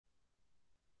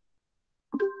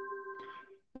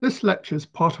This lecture is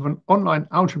part of an online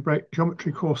algebraic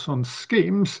geometry course on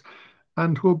schemes,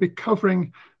 and we'll be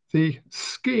covering the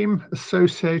scheme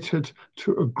associated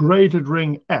to a graded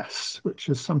ring S, which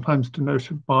is sometimes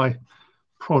denoted by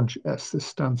Proj S. This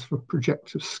stands for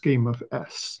projective scheme of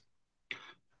S.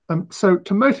 So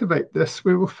to motivate this,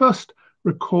 we will first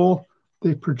recall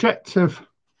the projective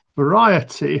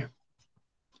variety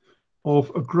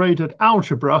of a graded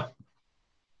algebra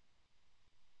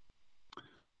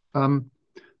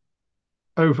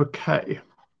over K.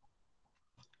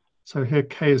 So here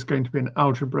K is going to be an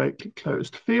algebraically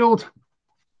closed field.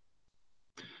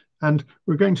 And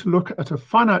we're going to look at a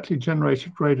finitely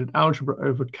generated graded algebra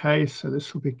over K. So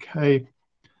this will be K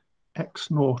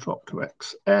x naught up to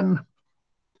xn.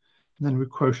 And then we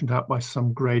quotient out by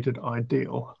some graded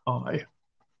ideal I.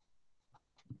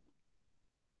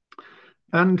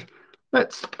 And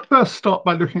let's first start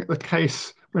by looking at the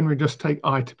case when we just take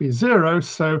I to be 0.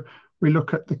 So we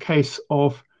look at the case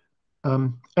of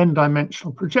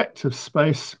n-dimensional projective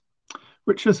space,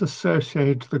 which is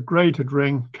associated to the graded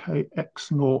ring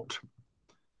Kx naught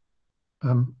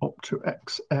up to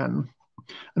xn.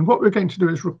 And what we're going to do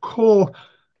is recall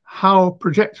how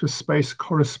projective space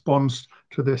corresponds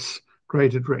to this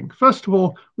graded ring. First of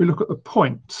all, we look at the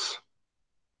points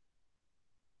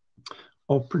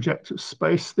of projective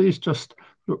space. These just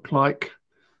look like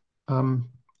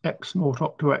x naught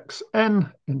up to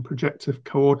xn in projective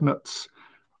coordinates,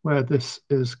 where this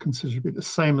is considered to be the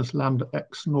same as lambda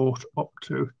x naught up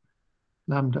to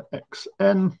lambda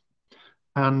xn,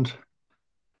 and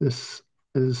this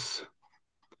is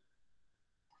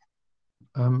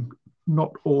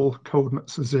not all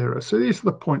coordinates are 0. So these are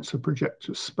the points of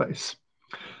projective space.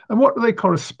 And what do they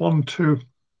correspond to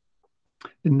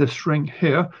in this ring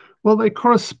here? Well, they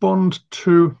correspond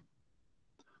to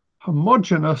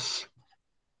homogeneous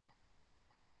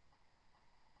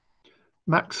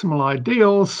maximal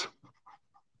ideals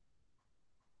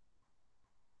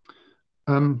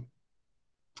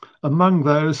among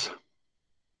those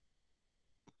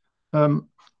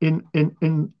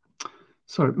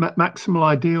maximal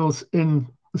ideals in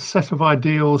the set of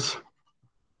ideals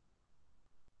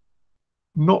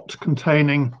not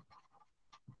containing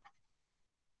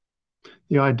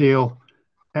the ideal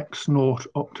x naught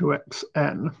up to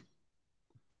xn.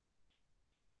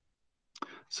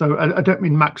 So I don't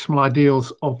mean maximal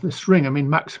ideals of this ring, I mean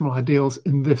maximal ideals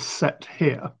in this set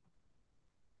here.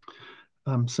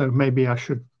 So maybe I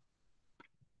should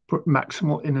put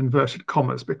maximal in inverted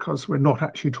commas because we're not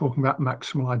actually talking about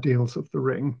maximal ideals of the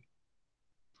ring.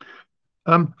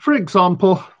 For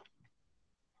example,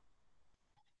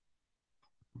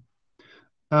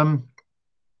 the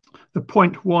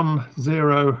point 1,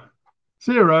 0,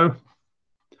 0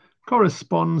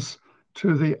 corresponds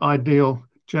to the ideal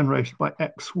generated by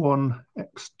x1,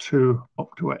 x2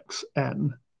 up to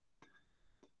xn,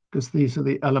 because these are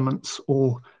the elements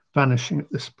all vanishing at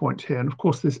this point here. And of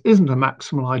course, this isn't a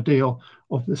maximal ideal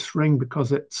of this ring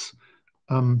because it's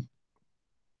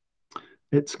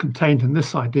contained in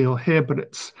this ideal here, but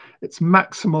it's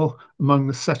maximal among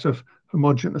the set of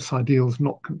homogeneous ideals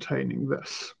not containing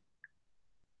this.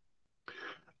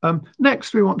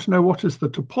 Next, we want to know what is the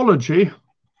topology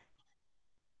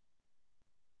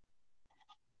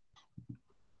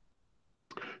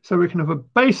so we can have a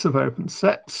base of open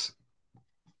sets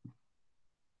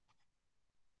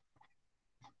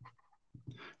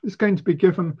is going to be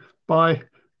given by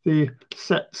the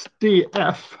sets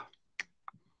df,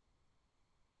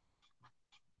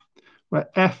 where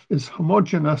f is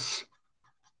homogeneous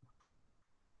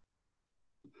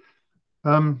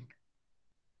and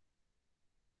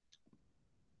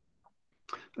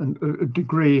a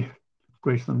degree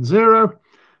greater than 0.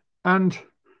 And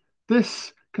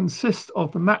this consists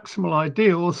of the maximal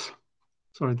ideals,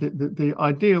 sorry, the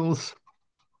ideals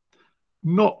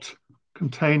not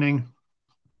containing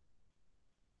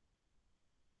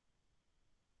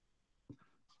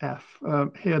f.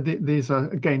 Here, these are,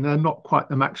 again, they're not quite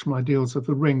the maximal ideals of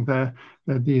the ring. They're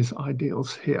these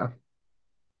ideals here.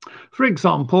 For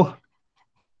example,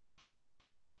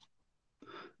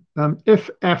 if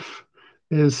f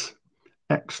is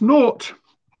x naught,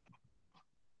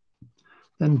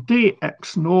 then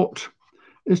dx naught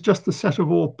is just the set of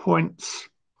all points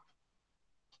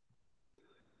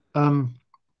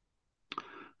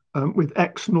with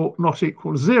x naught not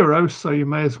equal 0. So you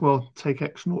may as well take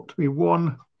x naught to be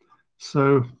 1.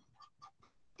 So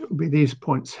it will be these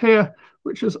points here,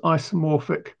 which is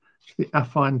isomorphic to the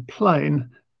affine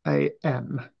plane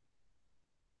AN.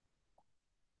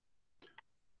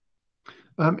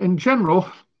 In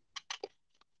general,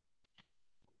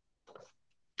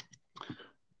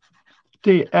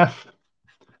 df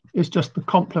is just the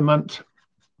complement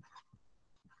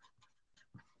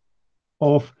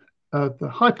of the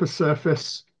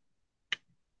hypersurface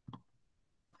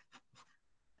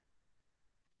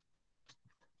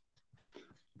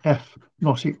F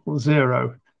not equal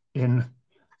 0 in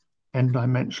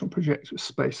n-dimensional projective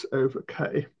space over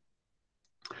K.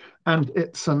 And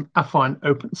it's an affine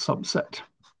open subset.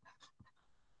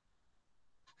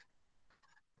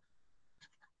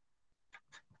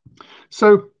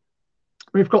 So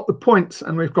we've got the points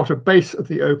and we've got a base of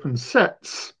the open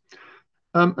sets.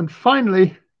 And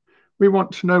finally, we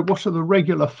want to know what are the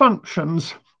regular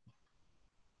functions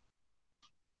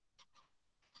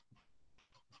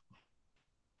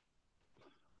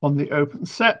on the open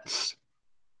sets.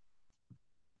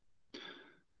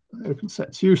 Open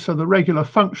sets U. So the regular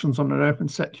functions on an open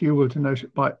set U will denote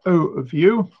it by O of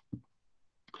U.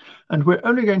 And we're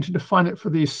only going to define it for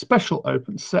these special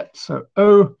open sets. So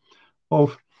O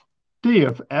of D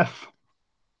of F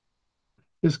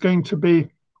is going to be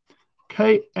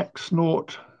Kx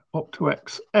naught up to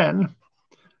xn.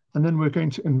 And then we're going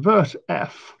to invert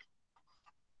F.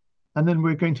 And then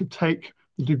we're going to take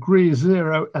the degree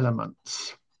 0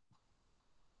 elements.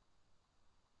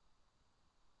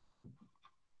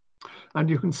 And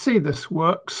you can see this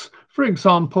works. For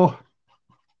example,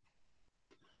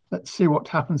 let's see what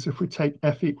happens if we take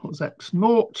F equals x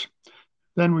naught.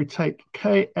 Then we take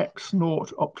Kx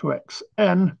naught up to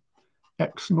xn,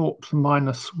 x naught to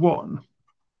minus 1.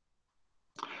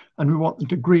 And we want the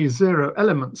degree 0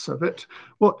 elements of it.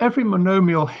 Well, every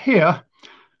monomial here,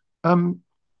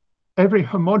 every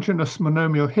homogeneous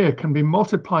monomial here can be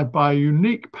multiplied by a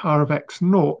unique power of x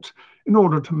naught in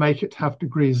order to make it have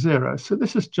degree 0. So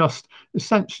this is just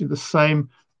essentially the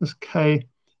same as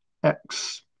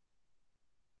Kx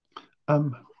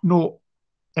naught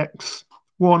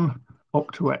x1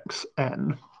 up to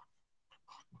xn.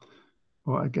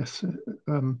 Or I guess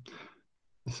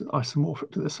this is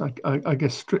isomorphic to this. I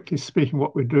guess strictly speaking,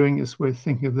 what we're doing is we're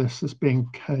thinking of this as being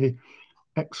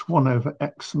Kx1 over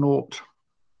x naught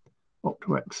up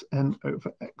to xn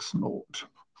over x naught.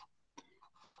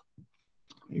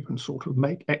 You can sort of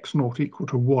make x naught equal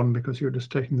to 1 because you're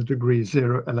just taking the degree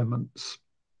 0 elements.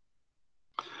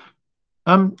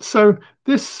 So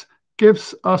this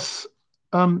gives us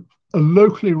a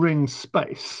locally ringed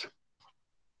space.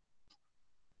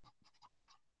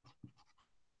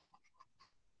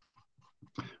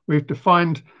 We've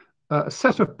defined a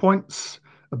set of points,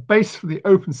 a base for the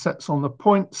open sets on the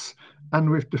points, and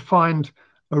we've defined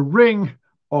a ring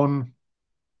on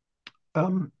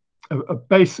a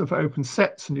base of open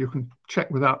sets, and you can check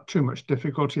without too much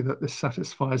difficulty that this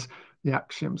satisfies the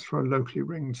axioms for a locally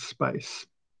ringed space.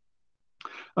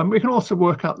 We can also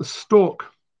work out the stalk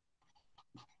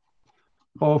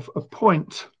of a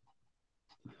point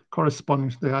corresponding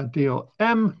to the ideal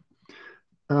M.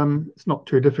 It's not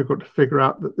too difficult to figure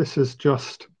out that this is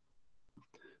just,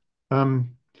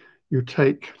 you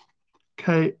take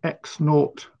Kx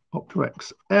naught up to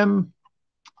xm,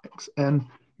 xn,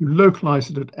 you localize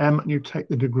it at M and you take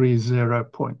the degree 0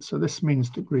 point. So this means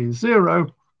degree 0,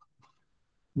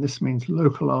 and this means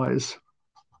localize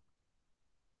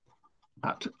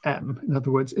at M. In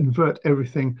other words, invert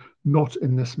everything not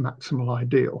in this maximal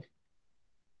ideal.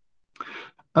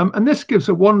 And this gives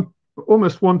a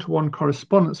almost one-to-one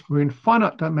correspondence between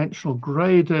finite dimensional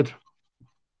graded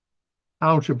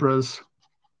algebras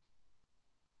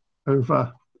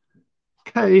over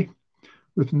K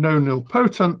with no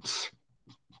nilpotents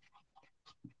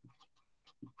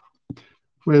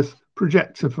with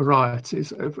projective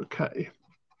varieties over K.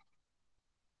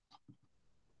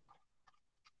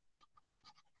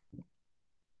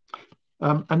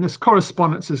 And this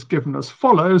correspondence is given as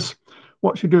follows.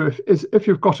 What you do is if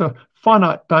you've got a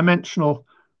finite dimensional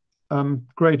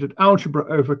graded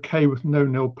algebra over K with no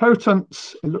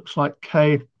nilpotents, it looks like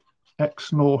K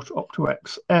x naught up to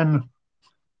xn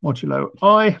modulo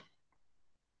I.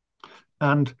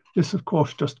 And this, of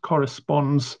course, just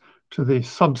corresponds to the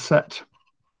subset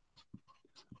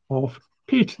of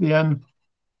p to the n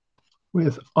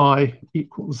with I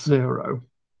equals 0.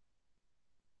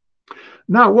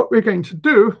 Now, what we're going to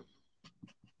do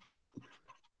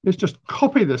is just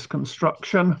copy this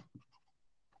construction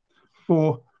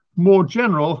for more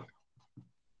general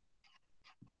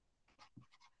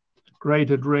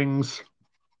graded rings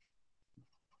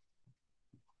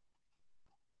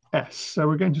S. So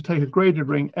we're going to take a graded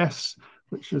ring S,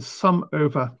 which is sum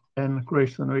over n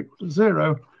greater than or equal to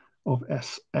 0 of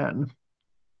Sn.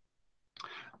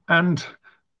 And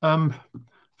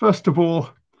first of all,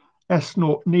 S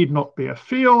naught need not be a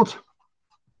field.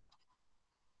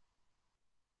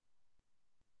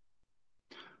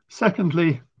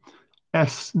 Secondly,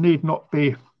 S need not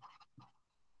be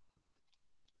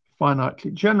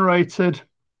finitely generated.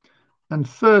 And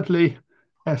thirdly,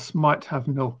 S might have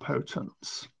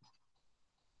nilpotence.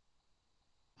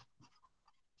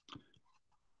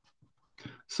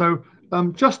 So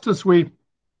just as we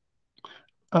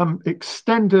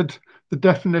extended the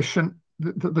definition,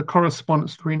 the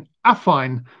correspondence between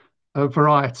affine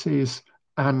varieties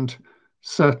and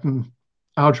certain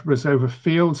algebras over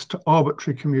fields to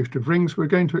arbitrary commutative rings, we're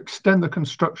going to extend the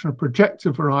construction of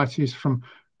projective varieties from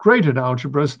graded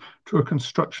algebras to a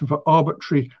construction for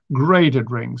arbitrary graded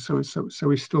rings. So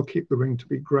we still keep the ring to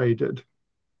be graded.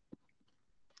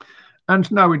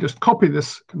 And now we just copy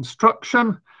this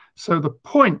construction. So the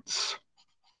points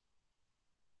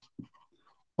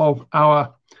of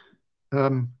our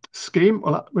scheme,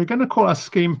 well, we're going to call our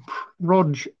scheme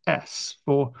Proj S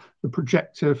for the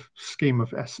projective scheme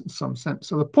of S in some sense.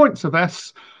 So the points of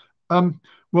S,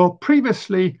 well,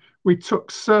 previously we took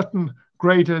certain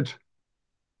graded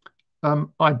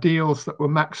ideals that were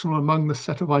maximal among the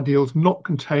set of ideals not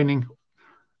containing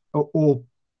all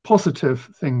positive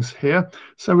things here.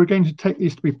 So we're going to take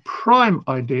these to be prime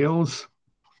ideals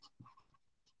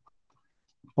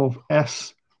of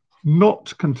S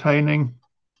not containing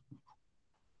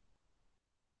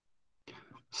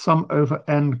sum over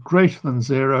n greater than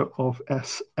 0 of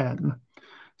Sn.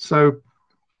 So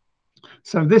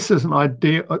this is an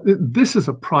ideal, this is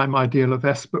a prime ideal of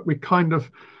S, but we kind of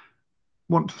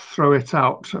want to throw it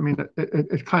out. I mean,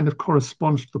 it kind of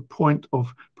corresponds to the point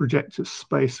of projective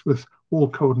space with all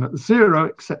coordinates 0,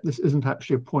 except this isn't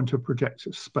actually a point of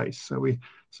projective space, so we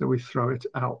throw it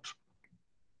out.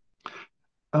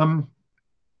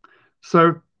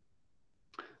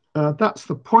 That's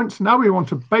the point. Now we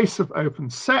want a base of open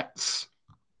sets.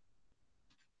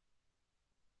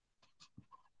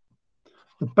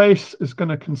 The base is going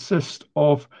to consist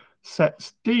of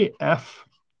sets df,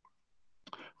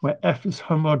 where f is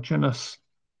homogeneous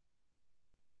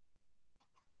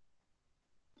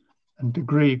and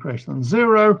degree greater than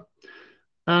 0,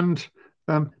 and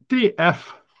df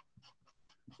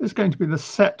is going to be the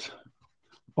set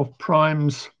of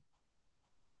primes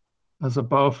as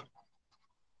above,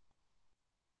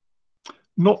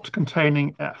 not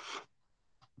containing f.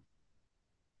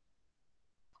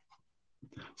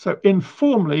 So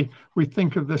informally, we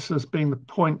think of this as being the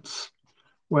points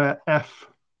where f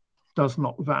does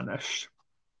not vanish.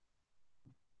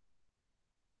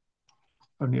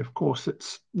 Only, of course,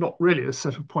 it's not really a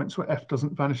set of points where f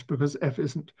doesn't vanish because f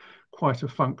isn't quite a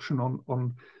function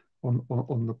on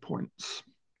the points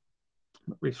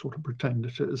that we sort of pretend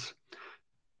it is.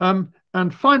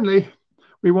 And finally,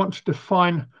 we want to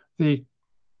define the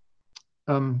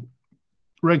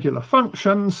regular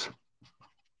functions.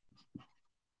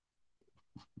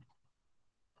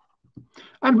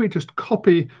 And we just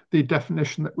copy the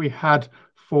definition that we had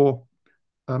for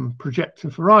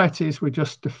projective varieties. We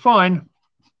just define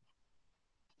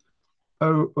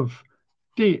O of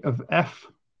D of F,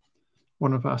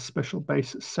 one of our special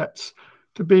basis sets,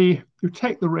 to be, you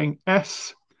take the ring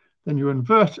S, then you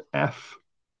invert F,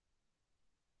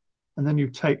 and then you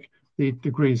take the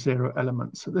degree 0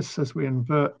 element. So this says we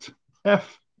invert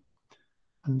F,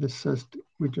 and this says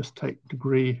we just take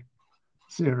degree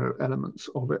 0 elements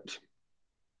of it.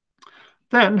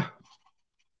 Then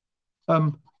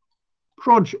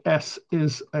Proj S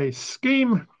is a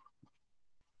scheme,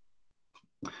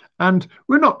 and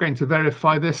we're not going to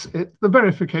verify this. The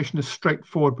verification is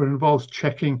straightforward, but involves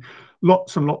checking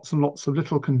lots and lots and lots of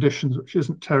little conditions, which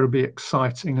isn't terribly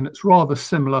exciting, and it's rather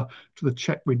similar to the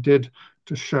check we did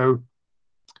to show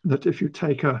that if you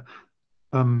take a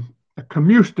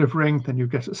commutative ring, then you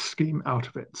get a scheme out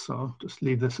of it. So I'll just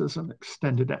leave this as an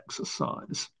extended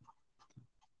exercise.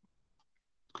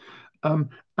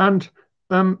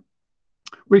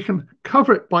 We can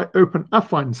cover it by open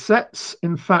affine sets.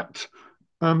 In fact,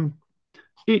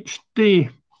 each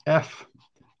df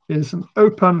is an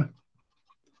open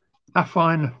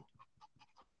affine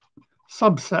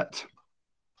subset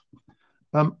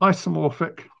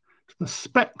isomorphic to the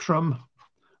spectrum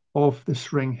of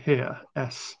this ring here,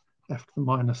 S f to the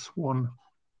 -1,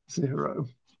 0.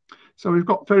 So we've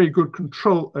got very good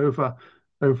control over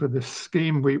this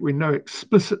scheme. We know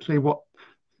explicitly what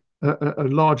a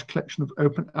large collection of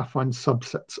open affine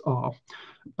subsets are.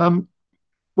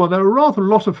 Well, there are rather a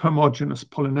lot of homogeneous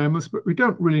polynomials, but we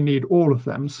don't really need all of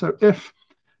them. So if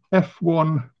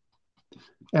f1,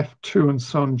 f2, and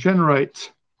so on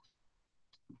generate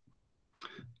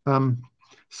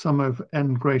sum over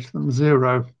n greater than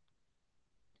 0,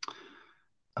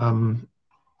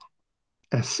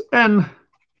 Sn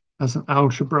as an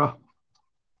algebra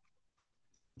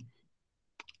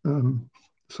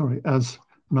as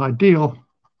an ideal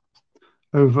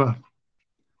over,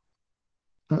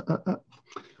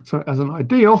 as an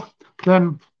ideal,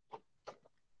 then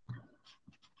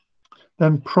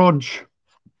Proj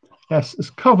S is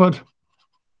covered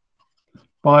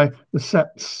by the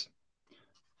sets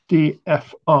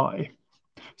dfi.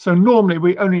 So normally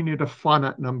we only need a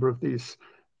finite number of these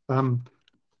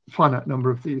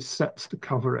sets to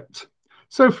cover it.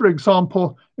 So for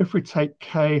example, if we take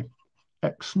k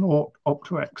x0 up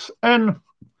to xn,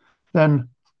 then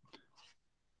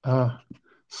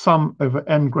sum over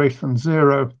n greater than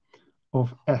 0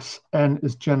 of Sn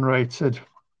is generated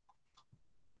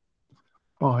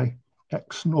by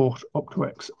x0 up to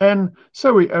xn.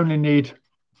 So we only need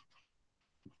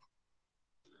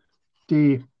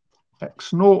dx0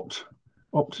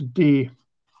 up to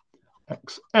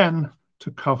dxn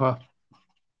to cover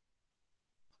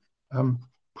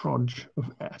Proj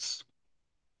of S.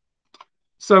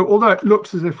 So although it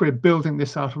looks as if we're building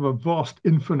this out of a vast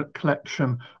infinite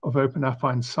collection of open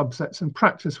affine subsets, in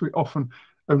practice we often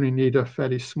only need a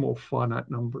fairly small finite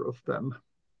number of them.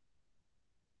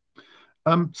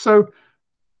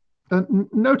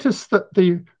 Notice that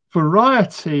the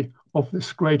variety of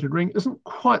this graded ring isn't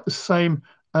quite the same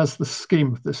as the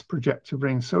scheme of this projective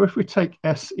ring. So if we take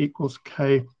S equals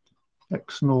k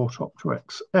x0 up to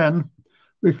xn,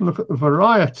 we can look at the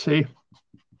variety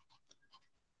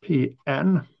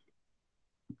Pn,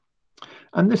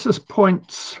 and this is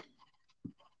points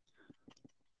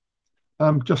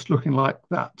just looking like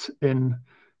that in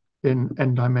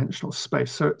n-dimensional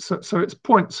space. So its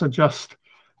points are just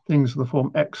things of the form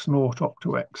x0 up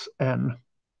to xn,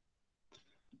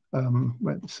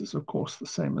 where this is of course the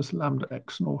same as lambda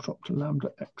x0 up to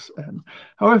lambda xn.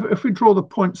 However, if we draw the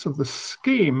points of the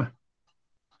scheme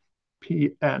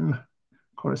Pn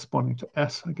corresponding to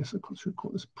S, I guess I should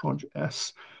call this Proj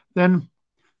S, then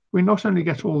we not only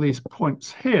get all these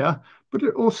points here, but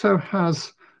it also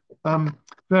has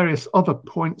various other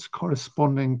points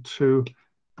corresponding to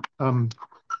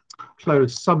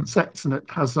closed subsets, and it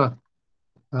has a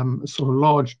sort of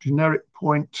large generic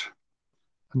point,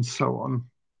 and so on.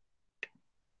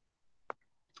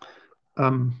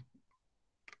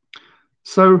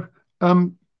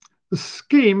 The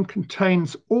scheme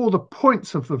contains all the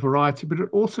points of the variety, but it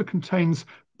also contains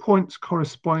points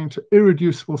corresponding to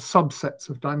irreducible subsets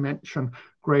of dimension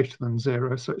greater than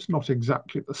 0, so it's not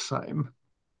exactly the same.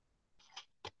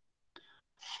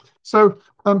 So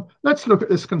let's look at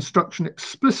this construction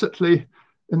explicitly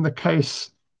in the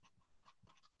case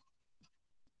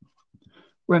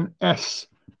when S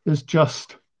is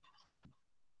just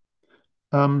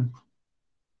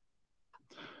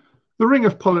the ring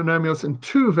of polynomials in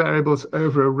two variables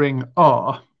over a ring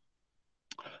R.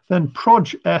 Then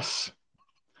Proj S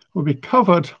will be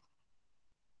covered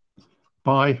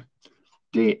by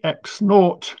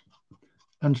dx0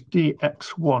 and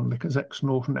dx1, because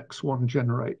x0 and x1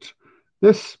 generate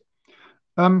this.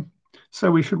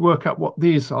 So we should work out what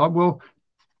these are. Well,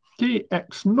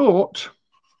 dx0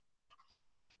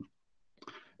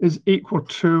 is equal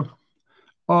to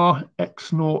r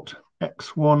x0,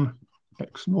 x1,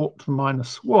 x0 to the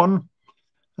minus 1,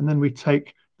 and then we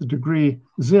take the degree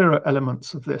 0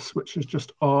 elements of this, which is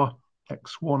just r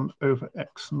x1 over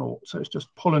x0. So it's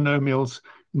just polynomials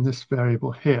in this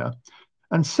variable here.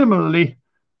 And similarly,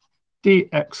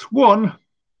 dx1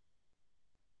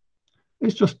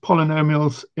 is just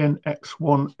polynomials in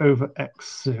x1 over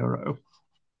x0.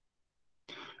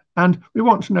 And we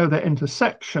want to know their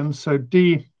intersection, so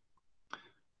dx0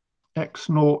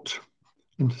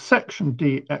 intersection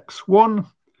dx1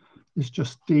 is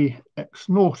just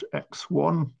dx0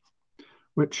 x1,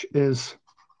 which is,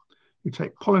 you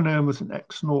take polynomials in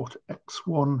x0,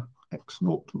 x1,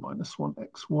 x0 to minus 1,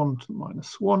 x1 to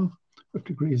minus 1 with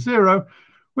degree 0,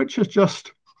 which is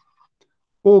just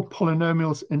all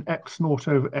polynomials in x0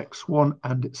 over x1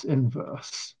 and its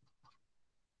inverse.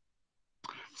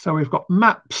 So we've got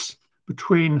maps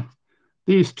between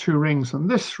these two rings and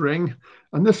this ring,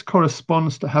 and this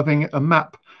corresponds to having a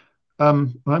map.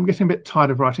 I'm getting a bit tired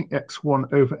of writing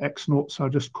x1 over x0, so I'll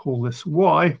just call this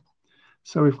y.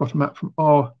 So we've got a map from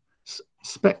our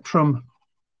spectrum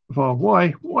of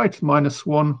ry, y to minus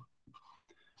 1,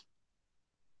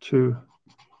 to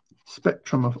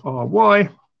spectrum of ry,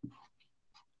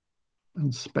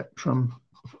 and spectrum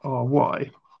of ry,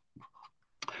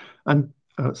 and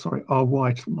sorry,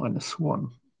 ry to the minus 1.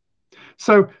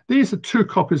 So these are two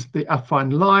copies of the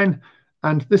affine line,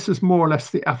 and this is more or less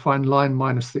the affine line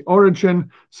minus the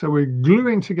origin. So we're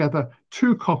gluing together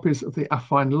two copies of the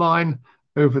affine line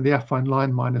over the affine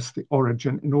line minus the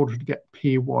origin in order to get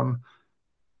P1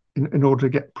 in order to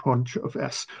get Proj of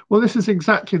S. Well, this is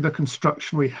exactly the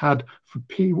construction we had for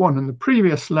P1 in the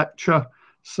previous lecture.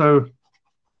 So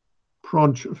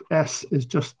Proj of S is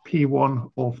just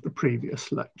P1 of the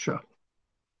previous lecture.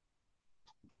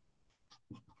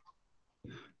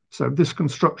 So this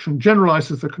construction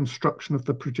generalizes the construction of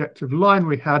the projective line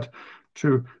we had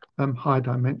to high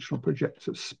dimensional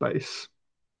projective space.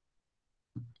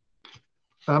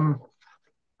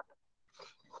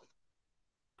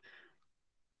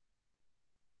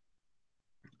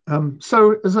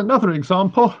 So as another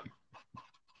example,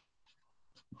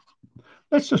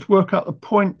 let's just work out the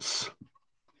points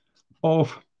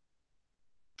of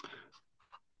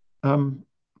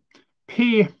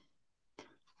PKN,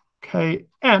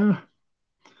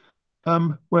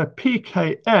 where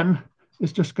PKN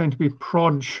is just going to be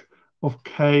Proj of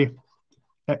K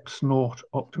x naught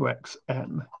up to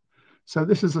xn. So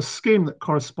this is a scheme that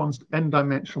corresponds to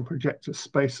n-dimensional projective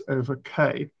space over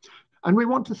K. And we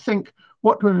want to think,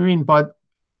 what do we mean by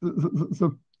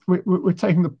we're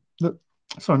taking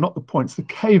sorry, not the points, the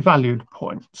K-valued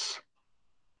points.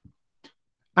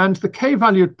 And the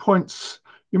K-valued points,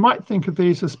 you might think of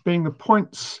these as being the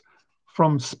points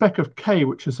from spec of K,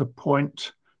 which is a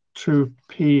point, to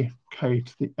Pk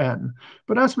to the n.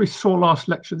 But as we saw last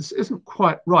lecture, this isn't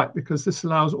quite right because this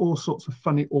allows all sorts of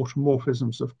funny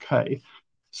automorphisms of K.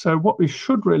 So what we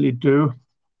should really do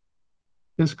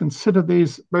is consider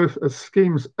these both as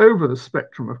schemes over the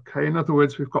spectrum of K. In other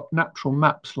words, we've got natural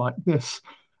maps like this.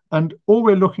 And all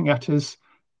we're looking at is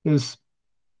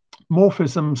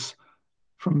morphisms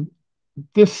from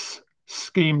this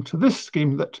scheme to this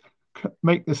scheme that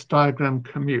make this diagram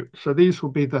commute. So these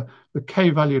will be the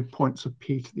K-valued points of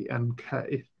P to the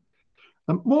nk.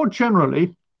 And more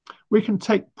generally, we can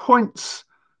take points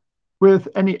with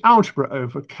any algebra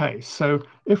over K. So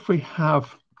if we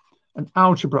have an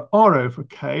algebra R over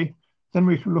K, then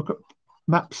we can look at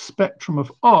map spectrum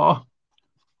of R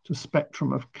to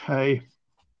spectrum of K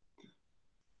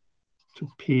to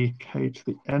Pk to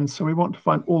the n. So we want to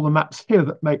find all the maps here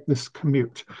that make this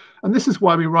commute. And this is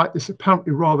why we write this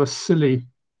apparently rather silly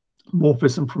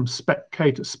morphism from spec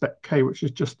K to spec K, which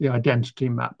is just the identity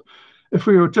map. If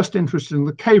we were just interested in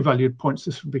the K-valued points,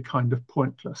 this would be kind of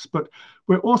pointless. But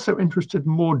we're also interested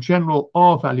in more general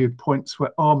R-valued points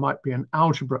where R might be an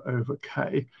algebra over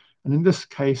K. And in this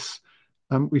case,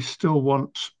 we still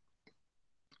want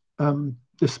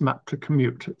this map to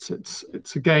commute.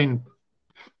 It's again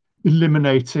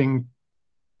eliminating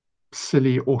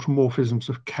silly automorphisms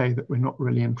of K that we're not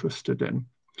really interested in.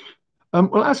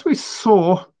 Well, as we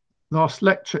saw last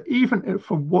lecture, even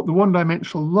for the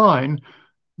one-dimensional line,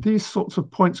 these sorts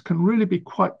of points can really be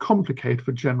quite complicated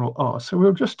for general R. So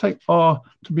we'll just take R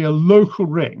to be a local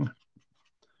ring,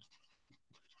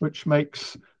 which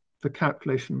makes the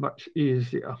calculation much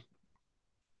easier.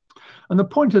 And the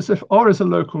point is, if R is a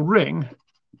local ring,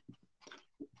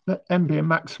 let M be a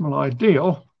maximal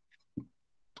ideal,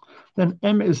 then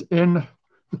M is in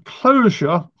the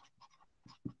closure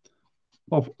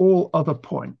of all other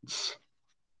points.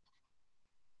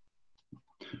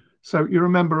 So you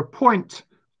remember a point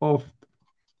of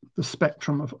the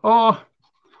spectrum of R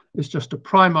is just a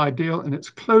prime ideal, and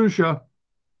its closure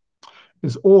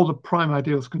is all the prime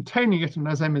ideals containing it, and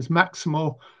as M is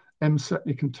maximal, M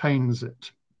certainly contains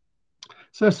it.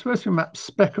 So suppose we map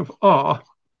spec of R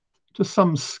to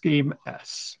some scheme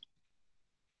S.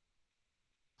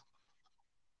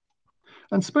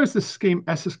 And suppose this scheme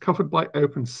S is covered by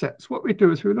open sets. What we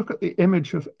do is we look at the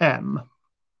image of M.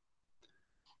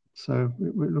 So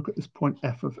we look at this point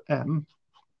F of M.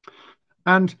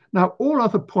 And now all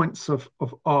other points of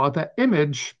R, their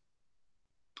image,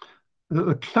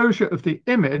 the closure of the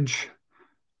image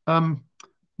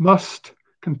must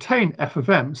contain F of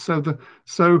M.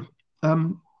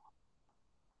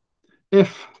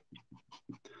 If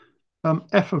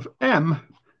F of M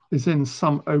is in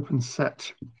some open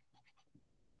set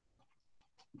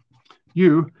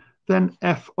U, then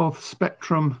F of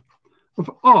spectrum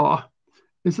of R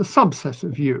is a subset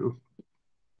of U.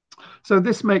 So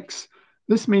this means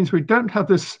we don't have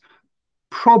this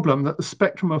problem that the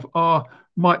spectrum of R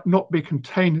might not be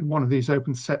contained in one of these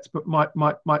open sets, but might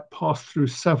pass through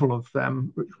several of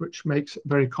them, which makes it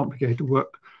very complicated to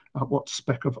work out what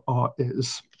spec of R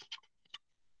is.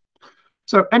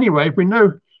 So anyway, we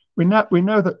know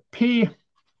that P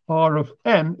R of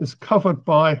n is covered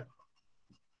by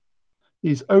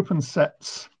these open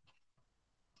sets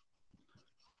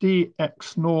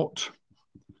dx naught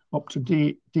up to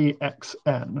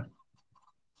dxn.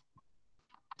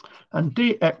 And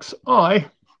dxi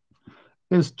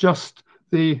is just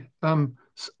the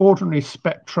ordinary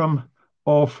spectrum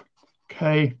of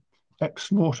K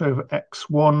x0 over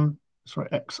x1, sorry,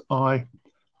 xi,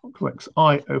 up to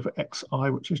xi over xi,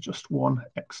 which is just 1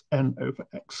 xn over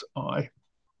xi,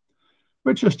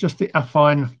 which is just the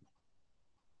affine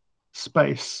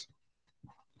space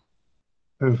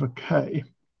over K.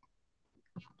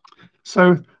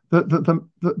 So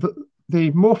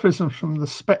the morphisms from the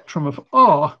spectrum of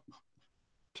R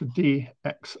to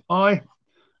dxi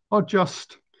are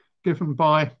just given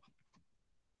by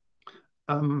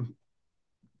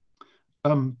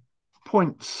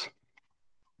points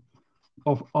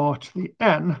of R to the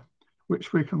n,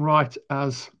 which we can write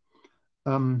as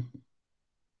R0,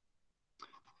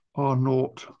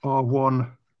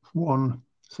 R1, 1.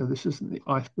 So this is in the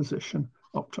ith position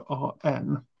up to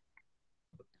Rn.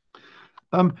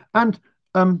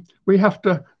 We have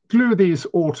to glue these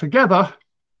all together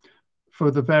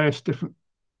for the various different,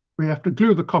 we have to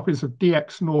glue the copies of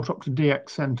dx0 up to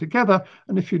dxn together.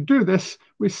 And if you do this,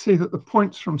 we see that the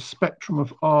points from spectrum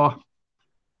of R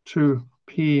to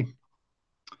P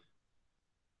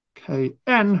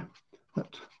Kn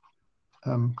that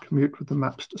commute with the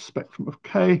maps to spectrum of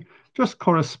K just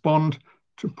correspond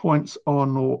to points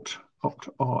R0 up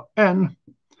to Rn,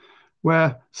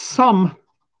 where some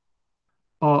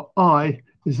Ri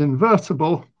is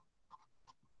invertible,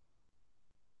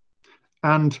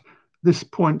 and this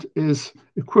point is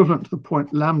equivalent to the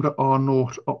point lambda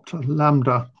R0 up to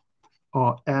lambda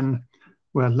Rn,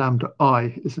 where lambda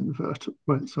I is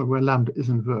invertible, so where lambda is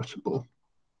invertible.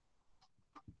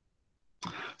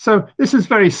 So this is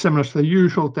very similar to the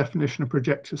usual definition of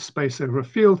projective space over a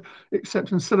field,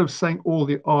 except instead of saying all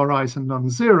the Ri's are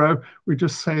non-zero, we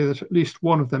just say that at least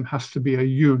one of them has to be a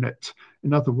unit.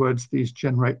 In other words, these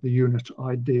generate the unit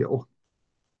ideal.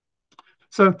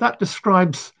 So that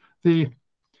describes the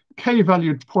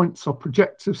K-valued points of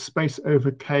projective space over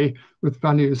K with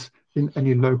values in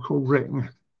any local ring.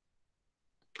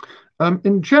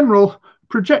 In general,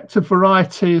 projective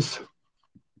varieties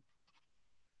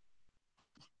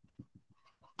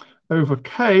over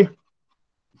K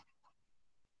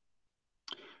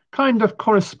kind of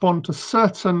correspond to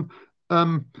certain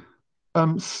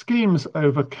schemes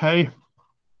over K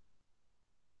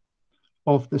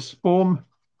of this form.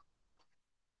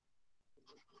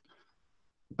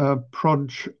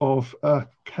 Proj of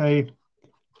K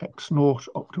x0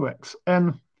 up to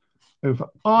xn over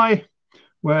I,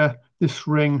 where this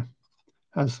ring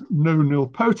has no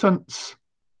nilpotence.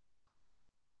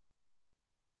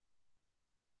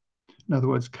 In other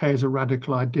words, K is a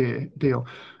radical ideal.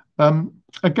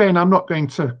 Again, I'm not going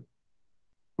to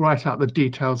write out the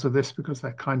details of this because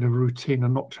they're kind of routine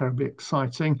and not terribly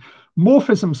exciting.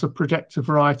 Morphisms of projective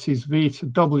varieties V to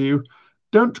W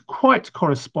don't quite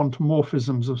correspond to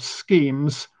morphisms of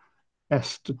schemes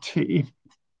S to T,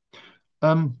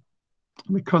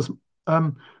 because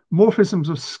morphisms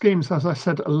of schemes, as I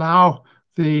said, allow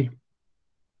the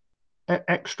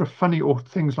extra funny or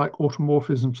things like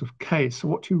automorphisms of K. So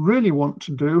what you really want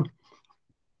to do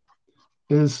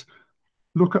is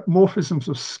look at morphisms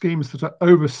of schemes that are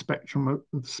over the spectrum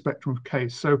of K.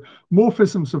 So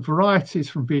morphisms of varieties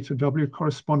from V to W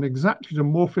correspond exactly to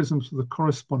morphisms of the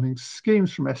corresponding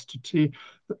schemes from S to T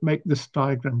that make this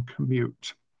diagram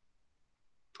commute.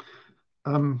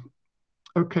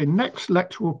 Okay, next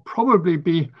lecture will probably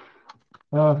be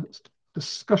a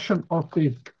discussion of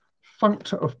the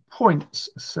functor of points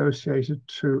associated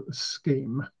to a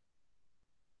scheme.